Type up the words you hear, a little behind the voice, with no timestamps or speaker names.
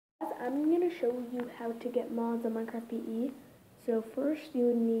I'm going to show you how to get mods on Minecraft PE. So first you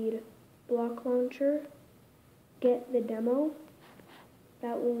would need block launcher, get the demo,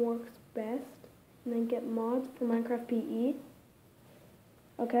 that one works best, and then get mods for Minecraft PE.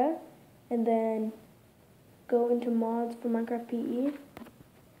 Okay, and then go into mods for Minecraft PE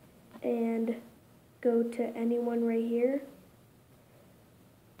and go to anyone right here.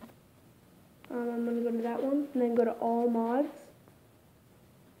 I'm going to go to that one and then go to all mods.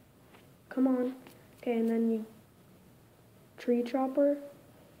 Come on. Okay, and then you tree chopper,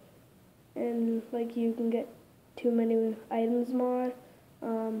 and like you can get too many items mod.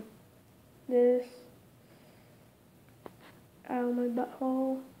 This, ow, my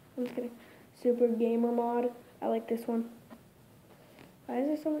butthole. I'm just kidding. Super gamer mod. I like this one. Why is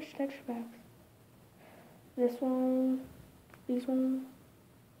there so much texture packs? This one, these ones.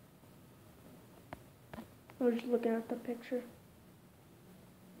 I was just looking at the picture.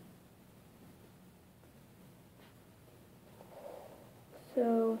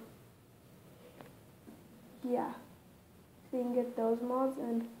 So, yeah. So you can get those mods,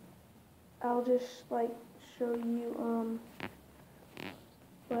 and I'll just like show you,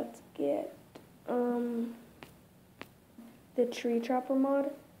 let's get, the tree chopper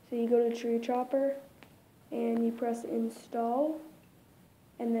mod. So you go to tree chopper, and you press install,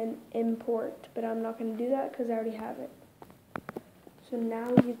 and then import, but I'm not going to do that because I already have it. So now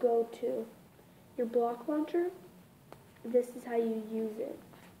you go to your block launcher. This is how you use it.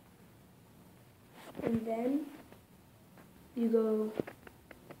 And then you go,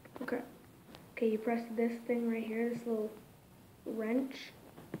 okay, you press this thing right here, this little wrench.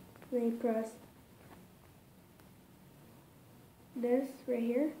 Then you press this right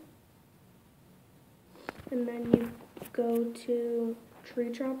here. And then you go to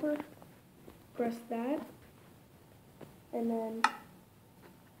tree chopper, press that, and then,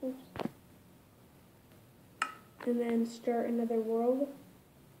 oops, and then start another world.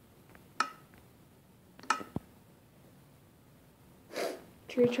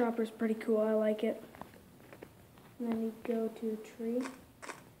 Tree chopper is pretty cool, I like it. And then you go to tree.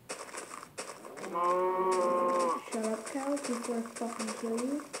 Shut up, cow, before I fucking kill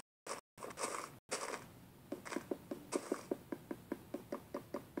you.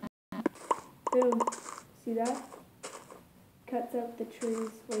 Boom. See that? Cuts out the trees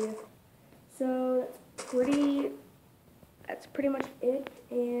for you. So that's pretty much it.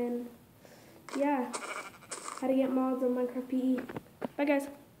 And yeah, how to get mods on Minecraft PE. Bye guys.